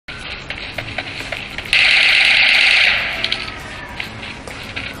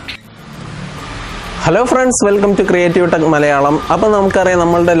Hello friends, welcome to Creative Tech Malayalam. അപ്പോൾ നമുക്കറിയാം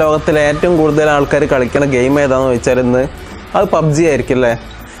നമ്മളുടെ ലോകത്തിലെ ഏറ്റവും കൂടുതൽ ആൾക്കാർ കളിക്കുന്ന ഗെയിം ഏതാണെന്ന് വെച്ചാൽ അത് PUBG ആയിരിക്കും അല്ലേ.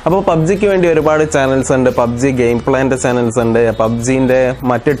 അപ്പോൾ PUBGക്ക് വേണ്ടി ഒരുപാട് ചാനൽസ് ഉണ്ട്. PUBG ഗെയിം പ്ലാന്റെ ചാനൽസ് ഉണ്ട്. PUBGന്റെ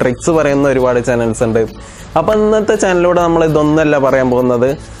മറ്റ് ട്രിക്സ് പറയുന്ന ഒരുപാട് ചാനൽസ് ഉണ്ട്. അപ്പോൾ ഇന്നത്തെ ചാനലിലൂടെ നമ്മൾ ഇതൊന്നല്ല പറയാൻ പോകുന്നത്.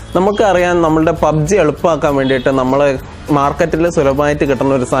 നമുക്കറിയാം നമ്മളുടെ PUBG എളുപ്പമാക്കാൻ വേണ്ടിയിട്ട് നമ്മൾ മാർക്കറ്റിൽ സുലഭമായിട്ട്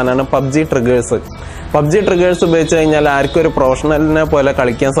കിട്ടുന്ന ഒരു സാധനമാണ് PUBG ട്രിഗേഴ്സ്. PUBG ട്രിഗേഴ്സ് ഉപയോഗിച്ച് കഴിഞ്ഞാൽ ആർക്കും ഒരു പ്രൊഫഷണലിനെ പോലെ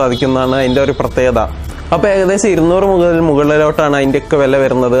കളിക്കാൻ സാധിക്കുന്നതാണ് അതിൻ്റെ ഒരു പ്രത്യേകത. അപ്പോൾ ഏകദേശം 200 മുകളിലോട്ടാണ് അതിൻ്റെയൊക്കെ വില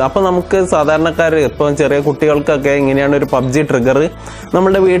വരുന്നത്. അപ്പോൾ നമുക്ക് സാധാരണക്കാർ ഇപ്പം ചെറിയ കുട്ടികൾക്കൊക്കെ ഇങ്ങനെയാണ് ഒരു PUBG ട്രിഗർ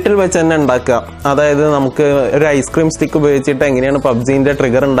നമ്മുടെ വീട്ടിൽ വെച്ച് തന്നെ ഉണ്ടാക്കുക. അതായത് നമുക്ക് ഒരു ഐസ്ക്രീം സ്റ്റിക്ക് ഉപയോഗിച്ചിട്ട് എങ്ങനെയാണ് PUBGൻ്റെ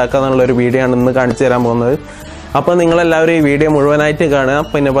ട്രിഗർ ഉണ്ടാക്കുക എന്നുള്ളൊരു വീഡിയോ ആണ് ഇന്ന് കാണിച്ചു തരാൻ പോകുന്നത്. അപ്പോൾ നിങ്ങളെല്ലാവരും ഈ വീഡിയോ മുഴുവനായിട്ട് കാണുക.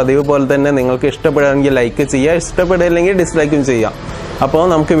 പിന്നെ പതിവ് പോലെ തന്നെ നിങ്ങൾക്ക് ഇഷ്ടപ്പെടുകയാണെങ്കിൽ ലൈക്ക് ചെയ്യുക, ഇഷ്ടപ്പെടില്ലെങ്കിൽ ഡിസ്ലൈക്കും ചെയ്യാം. അപ്പോൾ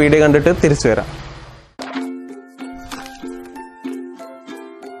നമുക്ക് വീഡിയോ കണ്ടിട്ട് തിരിച്ചു വരാം.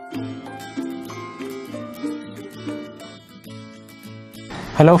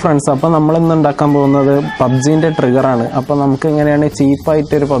 ഹലോ ഫ്രണ്ട്സ്, അപ്പോൾ നമ്മളിന്ന് ഉണ്ടാക്കാൻ പോകുന്നത് PUBGൻ്റെ ട്രിഗറാണ്. അപ്പോൾ നമുക്ക് എങ്ങനെയാണ്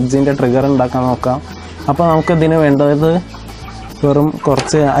ചീപ്പായിട്ടൊരു PUBGൻ്റെ ട്രിഗർ ഉണ്ടാക്കാൻ നോക്കാം. അപ്പോൾ നമുക്കിതിന് വേണ്ടത് വെറും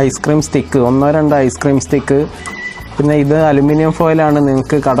കുറച്ച് ഐസ്ക്രീം സ്റ്റിക്ക്, 1-2 ഐസ്ക്രീം സ്റ്റിക്ക്. പിന്നെ ഇത് അലുമിനിയം ഫോയിലാണ്,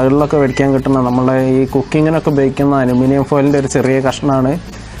 നിങ്ങൾക്ക് കടകളിലൊക്കെ മേടിക്കാൻ കിട്ടുന്ന നമ്മളെ ഈ കുക്കിങ്ങിനൊക്കെ ഉപയോഗിക്കുന്ന അലുമിനിയം ഫോയിലിൻ്റെ ഒരു ചെറിയ കഷ്ണമാണ്.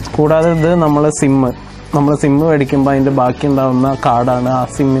 കൂടാതെ ഇത് നമ്മൾ സിമ്മ് മേടിക്കുമ്പോൾ അതിൻ്റെ ബാക്കി ഉണ്ടാകുന്ന കാർഡാണ്, ആ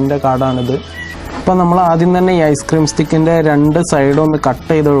സിമ്മിൻ്റെ കാർഡാണിത്. അപ്പോൾ നമ്മൾ ആദ്യം തന്നെ ഈ ഐസ്ക്രീം സ്റ്റിക്കിൻ്റെ 2 സൈഡും ഒന്ന് കട്ട്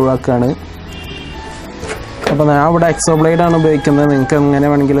ചെയ്ത് ഒഴിവാക്കുകയാണ്. അപ്പോൾ ഞാൻ ഇവിടെ എക്സോ ബ്ലേഡാണ് ഉപയോഗിക്കുന്നത്, നിങ്ങൾക്ക് എങ്ങനെ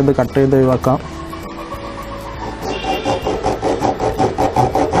വേണമെങ്കിലും ഇത് കട്ട് ചെയ്ത് ഒഴിവാക്കാം.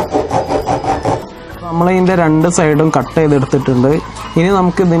 നമ്മൾ ഇതിൻ്റെ 2 സൈഡും കട്ട് ചെയ്തെടുത്തിട്ടുണ്ട്. ഇനി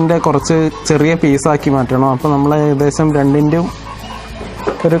നമുക്ക് ഇതിൻ്റെ കുറച്ച് ചെറിയ പീസാക്കി മാറ്റണം. അപ്പോൾ നമ്മൾ ഏകദേശം 2ൻ്റെയും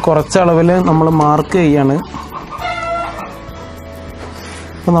ഒരു കുറച്ച് അളവിൽ നമ്മൾ മാർക്ക് ചെയ്യാണ്.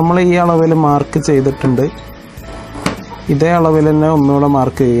 അപ്പോൾ നമ്മൾ ഈ അളവിൽ മാർക്ക് ചെയ്തിട്ടുണ്ട്. ഇതേ അളവിൽ തന്നെ ഒന്നുകൂടെ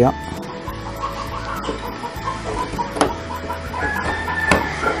മാർക്ക് ചെയ്യാം.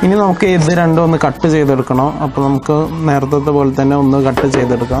 ഇനി നമുക്ക് ഇത് രണ്ടും ഒന്ന് കട്ട് ചെയ്തെടുക്കണം. അപ്പോൾ നമുക്ക് നേരത്തെ പോലെ തന്നെ ഒന്ന് കട്ട്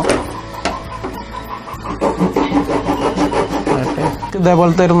ചെയ്തെടുക്കാം.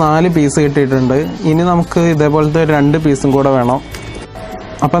 ഇതേപോലത്തെ ഒരു 4 പീസ് കിട്ടിയിട്ടുണ്ട്. ഇനി നമുക്ക് ഇതേപോലത്തെ ഒരു 2 പീസും കൂടെ വേണം.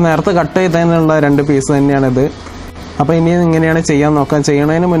 അപ്പോൾ നേരത്തെ കട്ട് ചെയ്തതിനുള്ള 2 പീസ് തന്നെയാണിത്. അപ്പോൾ ഇനി ഇങ്ങനെയാണ് ചെയ്യാൻ നോക്കാം.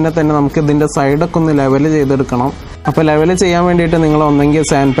 ചെയ്യണതിന് മുന്നേ തന്നെ നമുക്ക് ഇതിൻ്റെ സൈഡൊക്കെ ഒന്ന് ലെവൽ ചെയ്തെടുക്കണം. അപ്പോൾ ലെവൽ ചെയ്യാൻ വേണ്ടിയിട്ട് നിങ്ങൾ ഒന്നെങ്കിൽ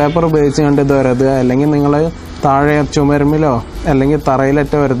സാൻഡ് പേപ്പർ ഉപയോഗിച്ച് കൊണ്ട് ഇത് വരതുക, അല്ലെങ്കിൽ നിങ്ങൾ താഴെ ചുമരുമ്മിലോ അല്ലെങ്കിൽ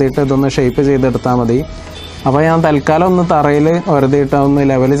തറയിലൊക്കെ വരുതിയിട്ട് ഇതൊന്ന് ഷേപ്പ് ചെയ്തെടുത്താൽ മതി. അപ്പോൾ ഞാൻ തൽക്കാലം ഒന്ന് തറയിൽ വരുതിയിട്ട് ഒന്ന്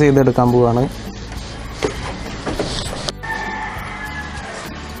ലെവൽ ചെയ്തെടുക്കാൻ പോവുകയാണ്.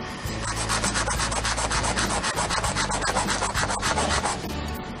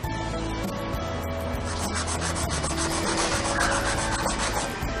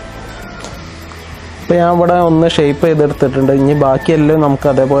 അപ്പോൾ ഞാൻ ഇവിടെ ഒന്ന് ഷേപ്പ് ചെയ്തെടുത്തിട്ടുണ്ട്. ഇനി ബാക്കിയെല്ലാം നമുക്ക്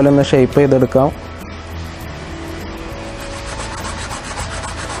അതേപോലെ ഒന്ന് ഷേപ്പ് ചെയ്തെടുക്കാം.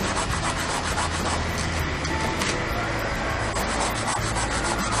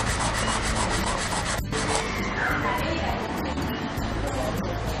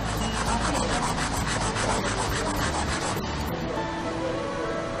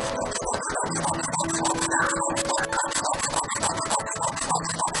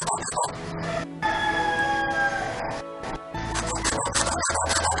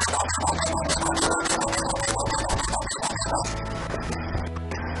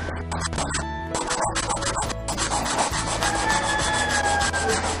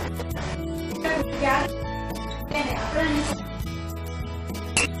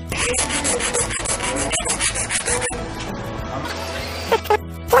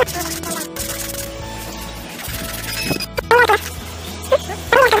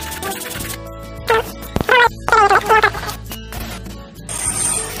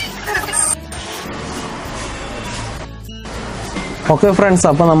 ഓക്കെ ഫ്രണ്ട്സ്,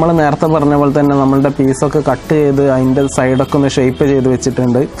 അപ്പോൾ നമ്മൾ നേരത്തെ പറഞ്ഞ പോലെ തന്നെ നമ്മളുടെ പീസൊക്കെ കട്ട് ചെയ്ത് അതിൻ്റെ സൈഡൊക്കെ ഒന്ന് ഷേപ്പ് ചെയ്ത്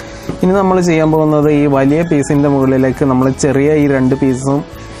വെച്ചിട്ടുണ്ട്. ഇനി നമ്മൾ ചെയ്യാൻ പോകുന്നത് ഈ വലിയ പീസിൻ്റെ മുകളിലേക്ക് നമ്മൾ ചെറിയ ഈ 2 പീസും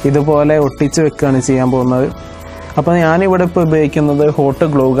ഇതുപോലെ ഒട്ടിച്ച് വെക്കുകയാണ് ചെയ്യാൻ പോകുന്നത്. അപ്പോൾ ഞാനിവിടെ ഇപ്പോൾ ഉപയോഗിക്കുന്നത് ഹോട്ട്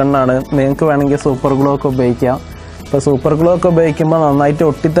ഗ്ലൂ ഗണ്ണാണ്. നിങ്ങൾക്ക് വേണമെങ്കിൽ സൂപ്പർ ഗ്ലൂ ഒക്കെ ഉപയോഗിക്കാം. അപ്പോൾ സൂപ്പർ ഗ്ലൂ ഒക്കെ ഉപയോഗിക്കുമ്പോൾ നന്നായിട്ട്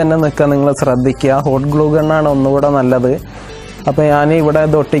ഒട്ടി തന്നെ നിൽക്കാൻ നിങ്ങൾ ശ്രദ്ധിക്കുക. ഹോട്ട് ഗ്ലൂ ഗണ്ണാണ് ഒന്നുകൂടെ നല്ലത്. അപ്പോൾ ഞാനിവിടെ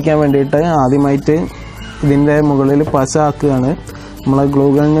ഇത് ഒട്ടിക്കാൻ വേണ്ടിയിട്ട് ആദ്യമായിട്ട് ഇതിൻ്റെ മുകളിൽ പശ ആക്കുകയാണ്. നമ്മൾ ഗ്ലൂ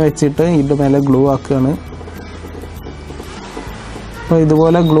ഗണ്ണ് വെച്ചിട്ട് ഇതിൻ്റെ മേലെ ഗ്ലൂ ആക്കുകയാണ്. അപ്പോൾ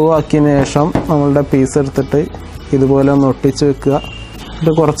ഇതുപോലെ ഗ്ലൂ ആക്കിയതിന് ശേഷം നമ്മളുടെ പീസ് എടുത്തിട്ട് ഇതുപോലെ ഒന്ന് ഒട്ടിച്ച് വെക്കുക.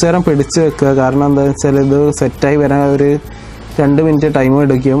 ഇത് കുറച്ച് നേരം പിടിച്ച് വെക്കുക. കാരണം എന്താണെന്ന് വെച്ചാൽ ഇത് സെറ്റായി വരാൻ ഒരു 2 മിനിറ്റ് ടൈം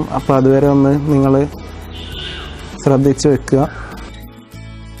എടുക്കും. അപ്പോൾ അതുവരെ ഒന്ന് നിങ്ങൾ ശ്രദ്ധിച്ച് വെക്കുക.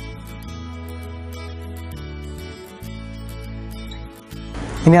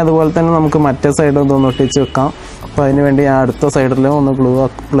 ഇനി അതുപോലെ തന്നെ നമുക്ക് മറ്റേ സൈഡ് ഒന്ന് ഒട്ടിച്ച് വെക്കാം. അപ്പോൾ അതിന് വേണ്ടി ഞാൻ അടുത്ത സൈഡിൽ ഒന്ന് ഗ്ലൂ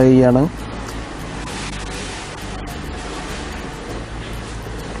അപ്ലൈ ചെയ്യാണ്.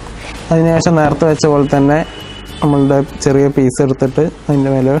 അതിനുശേഷം നേരത്തെ വെച്ച പോലെ തന്നെ നമ്മളുടെ ചെറിയ പീസ് എടുത്തിട്ട് അതിൻ്റെ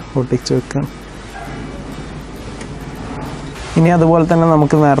മേലെ ഒട്ടിച്ച് വെക്കാം. ഇനി അതുപോലെ തന്നെ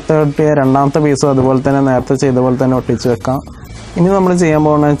നമുക്ക് നേരത്തെ ഒട്ടിയ രണ്ടാമത്തെ പീസും അതുപോലെ തന്നെ നേരത്തെ ചെയ്ത പോലെ തന്നെ ഒട്ടിച്ച് വെക്കാം. ഇനി നമ്മൾ ചെയ്യാൻ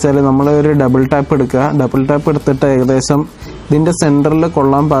പോകുന്നത് വെച്ചാൽ നമ്മൾ ഒരു ഡബിൾ ടാപ്പ് എടുക്കുക. ഡബിൾ ടാപ്പ് എടുത്തിട്ട് ഏകദേശം ഇതിൻ്റെ സെൻറ്ററിൽ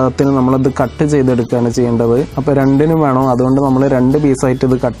കൊള്ളാൻ പാകത്തിന് നമ്മളത് കട്ട് ചെയ്തെടുക്കുകയാണ് ചെയ്യേണ്ടത്. അപ്പോൾ രണ്ടിനും വേണം, അതുകൊണ്ട് നമ്മൾ 2 പീസായിട്ട്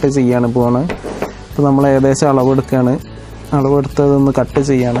ഇത് കട്ട് ചെയ്യാണ് പോകുന്നത്. അപ്പോൾ നമ്മൾ ഏകദേശം അളവെടുക്കുകയാണ്. അളവെടുത്തതൊന്ന് കട്ട്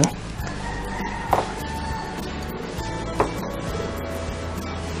ചെയ്യാണ്.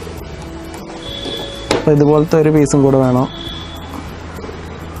 അപ്പോൾ ഇതുപോലത്തെ ഒരു പീസും കൂടെ വേണം.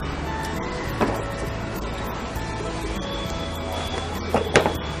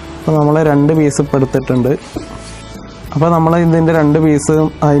 അപ്പോൾ നമ്മൾ 2 പീസ് ഇപ്പോൾ എടുത്തിട്ടുണ്ട്. അപ്പോൾ നമ്മൾ ഇതിൻ്റെ 2 പീസും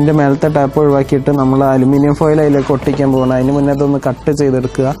അതിൻ്റെ മേലത്തെ ടാപ്പ് ഒഴിവാക്കിയിട്ട് നമ്മൾ അലുമിനിയം ഫോയിൽ അതിലേക്ക് ഒട്ടിക്കാൻ പോകണം. അതിന് മുന്നേ അതൊന്ന് കട്ട്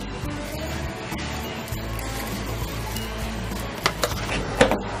ചെയ്തെടുക്കുക.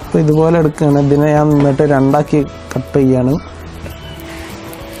 അപ്പോൾ ഇതുപോലെ എടുക്കുകയാണ്. ഇതിനെ ഞാൻ നിന്നിട്ട് 2ആക്കി കട്ട് ചെയ്യാണ്.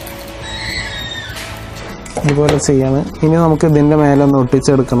 ഇതുപോലെ ചെയ്യാണ്. ഇനി നമുക്ക് ഇതിൻ്റെ മേലെ ഒന്ന്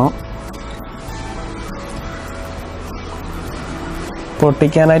ഒട്ടിച്ചെടുക്കണം.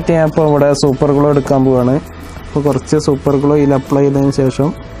 പൊട്ടിക്കാനായിട്ട് ഞാൻ ഇപ്പോൾ ഇവിടെ സൂപ്പർ ഗ്ലൂ എടുക്കാൻ പോവാണ്. അപ്പോൾ കുറച്ച് സൂപ്പർ ഗ്ലൂ ഇതിൽ അപ്ലൈ ചെയ്തതിന് ശേഷം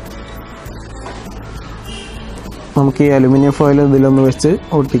നമുക്ക് ഈ അലുമിനിയം ഫോയിൽ ഇതിലൊന്ന് വെച്ച്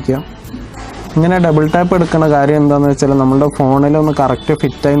ഒട്ടിക്കാം. ഇങ്ങനെ ഡബിൾ ടാപ്പ് എടുക്കുന്ന കാര്യം എന്താണെന്ന് വെച്ചാൽ നമ്മുടെ ഫോണിലൊന്ന് കറക്റ്റ്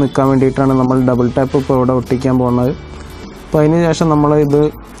ഫിറ്റായി നിൽക്കാൻ വേണ്ടിയിട്ടാണ് നമ്മൾ ഡബിൾ ടാപ്പ് ഇപ്പോൾ ഇവിടെ ഒട്ടിക്കാൻ പോകുന്നത്. അപ്പോൾ അതിന് ശേഷം നമ്മൾ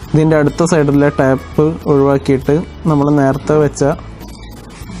ഇതിൻ്റെ അടുത്ത സൈഡിലെ ടാപ്പ് ഒഴിവാക്കിയിട്ട് നമ്മൾ നേരത്തെ വെച്ച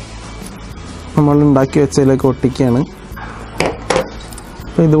നമ്മൾ ഉണ്ടാക്കി വെച്ചതിലേക്ക് ഒട്ടിക്കുകയാണ്.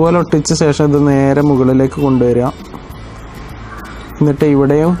 അപ്പോൾ ഇതുപോലെ ഒട്ടിച്ച ശേഷം ഇത് നേരെ മുകളിലേക്ക് കൊണ്ടുവരിക. എന്നിട്ട്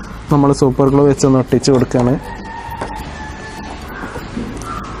ഇവിടെയും നമ്മൾ സൂപ്പർ ഗ്ലൂ വെച്ചൊന്ന് ഒട്ടിച്ച് കൊടുക്കുകയാണ്.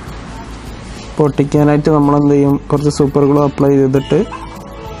 അപ്പോൾ ഒട്ടിക്കാനായിട്ട് നമ്മൾ എന്ത് ചെയ്യും, കുറച്ച് സൂപ്പർ ഗ്ലൂ അപ്ലൈ ചെയ്തിട്ട്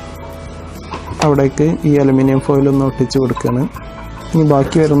അവിടേക്ക് ഈ അലുമിനിയം ഫോയിലൊന്ന് ഒട്ടിച്ച് കൊടുക്കുകയാണ്. ഇനി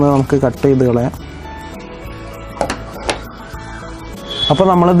ബാക്കി വരുന്നത് നമുക്ക് കട്ട് ചെയ്ത് കളയാം. അപ്പോൾ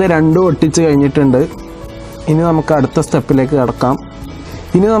നമ്മളിത് 2 ഒട്ടിച്ച് കഴിഞ്ഞിട്ടുണ്ട്. ഇനി നമുക്ക് അടുത്ത സ്റ്റെപ്പിലേക്ക് കടക്കാം.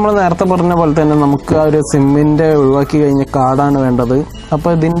 ഇനി നമ്മൾ നേരത്തെ പറഞ്ഞ പോലെ തന്നെ നമുക്ക് ആ ഒരു സിമ്മിൻ്റെ ഒഴിവാക്കി കഴിഞ്ഞ കാർഡാണ് വേണ്ടത്. അപ്പോൾ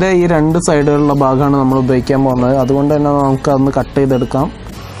ഇതിൻ്റെ ഈ 2 സൈഡുകളുള്ള ഭാഗമാണ് നമ്മൾ ഉപയോഗിക്കാൻ പോകുന്നത്. അതുകൊണ്ട് തന്നെ നമുക്ക് അതൊന്ന് കട്ട് ചെയ്തെടുക്കാം.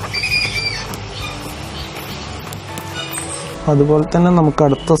 അതുപോലെ തന്നെ നമുക്ക്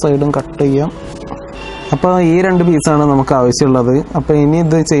അടുത്ത സൈഡും കട്ട് ചെയ്യാം. അപ്പോൾ ഈ 2 പീസാണ് നമുക്ക് ആവശ്യമുള്ളത്. അപ്പോൾ ഇനി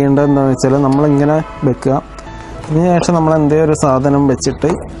ഇത് ചെയ്യേണ്ടത് എന്താണെന്ന് വെച്ചാൽ നമ്മളിങ്ങനെ വെക്കുക. അതിന് ശേഷം നമ്മൾ എന്തെങ്കിലും ഒരു സാധനം വെച്ചിട്ട്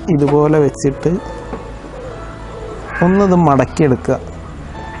ഇതുപോലെ വെച്ചിട്ട് ഒന്നിത് മടക്കിയെടുക്കുക.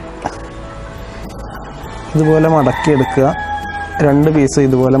 ഇതുപോലെ മടക്കിയെടുക്കുക. 2 പീസ്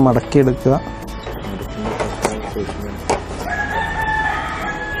ഇതുപോലെ മടക്കിയെടുക്കുക.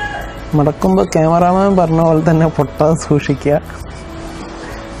 മടക്കുമ്പോൾ ക്യാമറാമാൻ പറഞ്ഞ പോലെ തന്നെ പൊട്ടാതെ സൂക്ഷിക്കുക.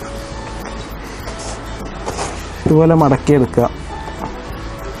 ഇതുപോലെ മടക്കിയെടുക്കുക.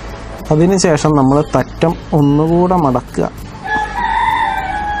 അതിനുശേഷം നമ്മൾ തറ്റം ഒന്നുകൂടെ മടക്കുക.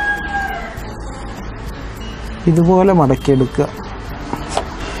 ഇതുപോലെ മടക്കിയെടുക്കുക.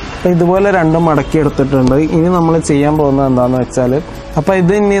 അപ്പോൾ ഇതുപോലെ 2 മടക്കിയെടുത്തിട്ടുണ്ട്. ഇനി നമ്മൾ ചെയ്യാൻ പോകുന്നത് എന്താണെന്ന് വെച്ചാൽ, അപ്പോൾ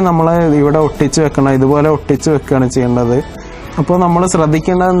ഇത് ഇനി നമ്മൾ ഇവിടെ ഒട്ടിച്ച് വെക്കണം. ഇതുപോലെ ഒട്ടിച്ച് വെക്കുകയാണ് ചെയ്യേണ്ടത്. അപ്പോൾ നമ്മൾ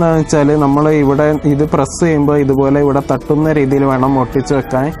ശ്രദ്ധിക്കേണ്ടത് എന്താണെന്ന് വെച്ചാൽ, നമ്മൾ ഇവിടെ ഇത് പ്രസ് ചെയ്യുമ്പോൾ ഇതുപോലെ ഇവിടെ തട്ടുന്ന രീതിയിൽ വേണം ഒട്ടിച്ച്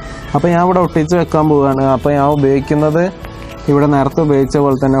വെക്കാൻ. അപ്പോൾ ഞാൻ ഇവിടെ ഒട്ടിച്ച് വെക്കാൻ പോവുകയാണ്. അപ്പോൾ ഞാൻ ഉപയോഗിക്കുന്നത് ഇവിടെ നേരത്തെ ഉപയോഗിച്ച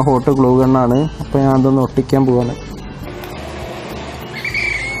പോലെ തന്നെ ഹോട്ട് ഗ്ലൂ ഗണ്ണാണ്. അപ്പോൾ ഞാൻ അതൊന്ന് ഒട്ടിക്കാൻ പോവുകയാണ്.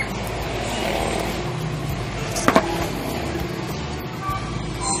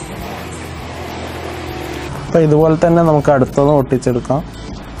 അപ്പോൾ ഇതുപോലെ തന്നെ നമുക്ക് അടുത്തതും ഒട്ടിച്ചെടുക്കാം.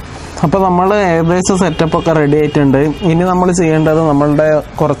 അപ്പോൾ നമ്മൾ ഏകദേശം സെറ്റപ്പൊക്കെ റെഡി ആയിട്ടുണ്ട്. ഇനി നമ്മൾ ചെയ്യേണ്ടത് നമ്മളുടെ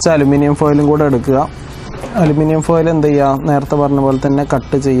കുറച്ച് അലുമിനിയം ഫോയിലും കൂടെ എടുക്കുക. അലുമിനിയം ഫോയിൽ എന്ത് ചെയ്യുക, നേരത്തെ പറഞ്ഞ പോലെ തന്നെ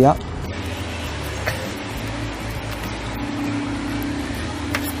കട്ട് ചെയ്യുക.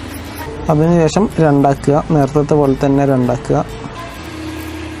 അതിനുശേഷം 2 ആക്കുക. നേരത്തെ പോലെ തന്നെ 2 ആക്കുക.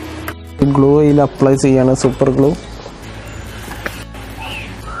 ഗ്ലൂ ഇതിൽ അപ്ലൈ ചെയ്യാണ്, സൂപ്പർ ഗ്ലൂ.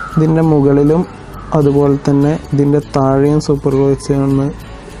 ഇതിൻ്റെ മുകളിലും അതുപോലെ തന്നെ ഇതിൻ്റെ താഴെയും സൂപ്പർ ഗ്ലൂ വെച്ച് ഒന്ന്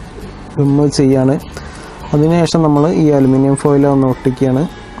റിമൂവ് ചെയ്യാണ്. അതിനുശേഷം നമ്മൾ ഈ അലുമിനിയം ഫോയിൽ ഒന്ന് ഒട്ടിക്കുകയാണ്.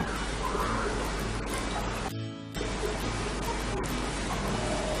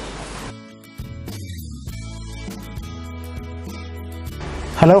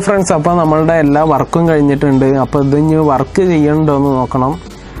 ഹലോ ഫ്രണ്ട്സ്, അപ്പോൾ നമ്മളുടെ എല്ലാ വർക്കും കഴിഞ്ഞിട്ടുണ്ട്. അപ്പോൾ ഇത് ഇനി വർക്ക് ചെയ്യണ്ടോ എന്ന് നോക്കണം.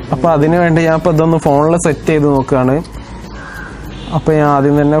 അപ്പോൾ അതിന് വേണ്ടി ഞാൻ ഇപ്പോൾ ഇതൊന്ന് ഫോണിൽ സെറ്റ് ചെയ്ത് നോക്കുകയാണ്. അപ്പോൾ ഞാൻ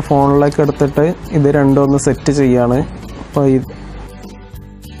ആദ്യം തന്നെ ഫോണിലേക്ക് എടുത്തിട്ട് ഇത് 2 ഒന്ന് സെറ്റ് ചെയ്യാണ്. അപ്പോൾ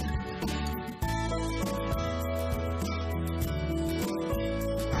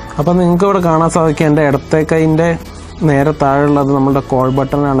അപ്പോൾ നിങ്ങൾക്ക് ഇവിടെ കാണാൻ സാധിക്കും എൻ്റെ ഇടത്തെ കൈൻ്റെ നേരെ താഴെയുള്ളത് നമ്മുടെ കോൾ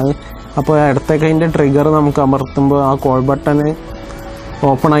ബട്ടണാണ്. അപ്പോൾ ഇടത്തെ കൈൻ്റെ ട്രിഗർ നമുക്ക് അമർത്തുമ്പോൾ ആ കോൾ ബട്ടൺ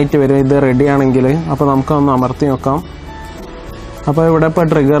ഓപ്പൺ ആയിട്ട് വരും, ഇത് റെഡി ആണെങ്കിൽ. അപ്പോൾ നമുക്കൊന്ന് അമർത്തി നോക്കാം. അപ്പോൾ ഇവിടെ ഇപ്പോൾ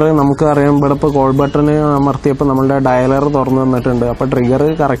ട്രിഗർ നമുക്ക് അറിയാം, ഇവിടെ ഇപ്പോൾ കോൾ ബട്ടൺ അമർത്തിയപ്പോൾ നമ്മളുടെ ഡയലർ തുറന്നു തന്നിട്ടുണ്ട്. അപ്പോൾ ട്രിഗർ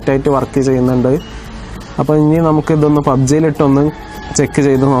കറക്റ്റായിട്ട് വർക്ക് ചെയ്യുന്നുണ്ട്. അപ്പോൾ ഇനി നമുക്കിതൊന്ന് പബ്ജിയിലിട്ടൊന്ന് ചെക്ക്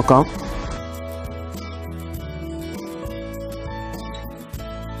ചെയ്ത് നോക്കാം.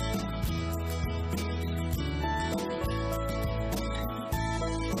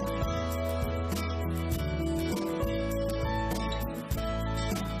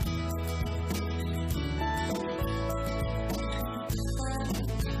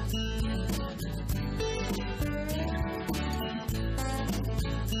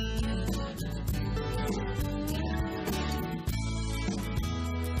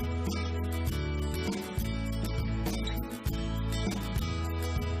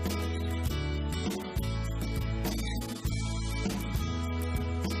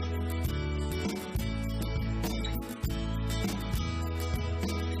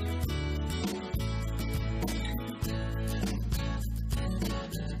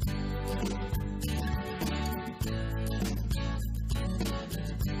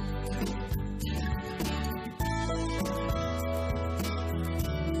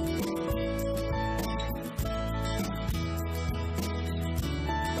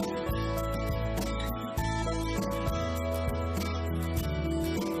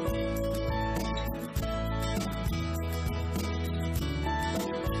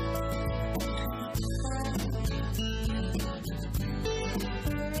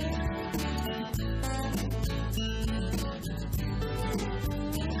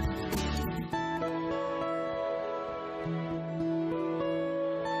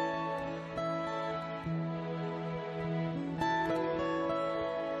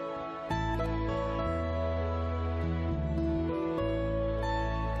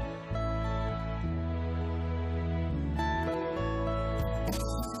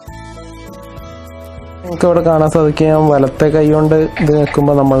 നിങ്ങൾക്ക് ഇവിടെ കാണാൻ സാധിക്കും, വലത്തെ കൈ കൊണ്ട് ഇത്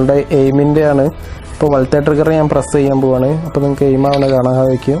നിൽക്കുമ്പോൾ നമ്മളുടെ എയിമിൻ്റെ ആണ്. ഇപ്പോൾ വലത്തെ ട്രിഗർ ഞാൻ പ്രസ് ചെയ്യാൻ പോവാണ്. അപ്പോൾ നിങ്ങൾക്ക് എയിമാണ് കാണാൻ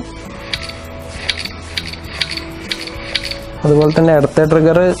സാധിക്കും. അതുപോലെ തന്നെ ഇടത്തെ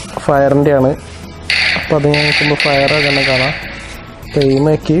ട്രിഗർ ഫയറിൻ്റെ ആണ്. അപ്പോൾ അത് ഞാൻ നോക്കുമ്പോൾ ഫയർ തന്നെ കാണാം.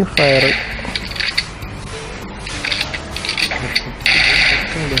 എയിമാക്കി ഫയർ.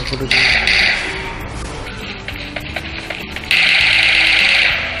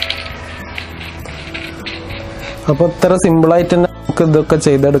 അപ്പോൾ ഇത്ര സിമ്പിളായിട്ട് തന്നെ നമുക്ക് ഇതൊക്കെ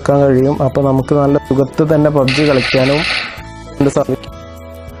ചെയ്തെടുക്കാൻ കഴിയും. അപ്പോൾ നമുക്ക് നല്ല സുഖത്ത് തന്നെ പബ്ജി കളിക്കാനും സാധിക്കും.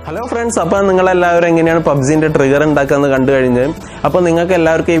 ഹലോ ഫ്രണ്ട്സ്, അപ്പോൾ നിങ്ങളെല്ലാവരും എങ്ങനെയാണ് പബ്ജിൻ്റെ ട്രിഗർ ഉണ്ടാക്കാമെന്ന് കണ്ടു കഴിഞ്ഞ്. അപ്പോൾ നിങ്ങൾക്ക്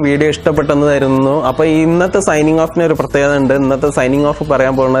എല്ലാവർക്കും ഈ വീഡിയോ ഇഷ്ടപ്പെട്ടെന്ന് തരുന്നു. അപ്പോൾ ഇന്നത്തെ സൈനിങ് ഓഫിന് ഒരു പ്രത്യേകത ഉണ്ട്. ഇന്നത്തെ സൈനിങ് ഓഫ്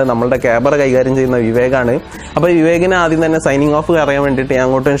പറയാൻ പോകുന്നത് നമ്മളുടെ ക്യാമറ കൈകാര്യം ചെയ്യുന്ന വിവേകാണ്. അപ്പോൾ വിവേകിനെ ആദ്യം തന്നെ സൈനിങ് ഓഫ് അറിയാൻ വേണ്ടിയിട്ട് ഞാൻ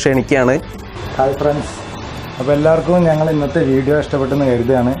അങ്ങോട്ടും ക്ഷണിക്കുകയാണ്. ഹായ് ഫ്രണ്ട്സ്, അപ്പോൾ എല്ലാവർക്കും ഞങ്ങൾ ഇന്നത്തെ വീഡിയോ ഇഷ്ടപ്പെട്ടെന്ന്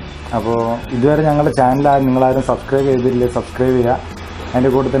കരുതുകയാണ്. അപ്പോൾ ഇതുവരെ ഞങ്ങളുടെ ചാനൽ നിങ്ങളാരും സബ്സ്ക്രൈബ് ചെയ്തില്ലേ, സബ്സ്ക്രൈബ് ചെയ്യുക. അതിൻ്റെ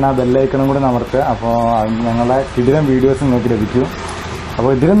കൂടെ തന്നെ ആ ബെല്ലൈക്കണും കൂടി അമർത്തുക. അപ്പോൾ ഞങ്ങളുടെ കിടിലൻ വീഡിയോസ് നിങ്ങൾക്ക് ലഭിക്കും. അപ്പോൾ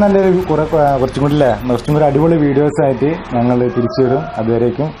ഇതിലും നല്ലൊരു കുറച്ചും കൂടി അടിപൊളി വീഡിയോസായിട്ട് ഞങ്ങൾ തിരിച്ചു വരും.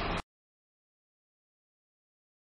 അതുവരേക്കും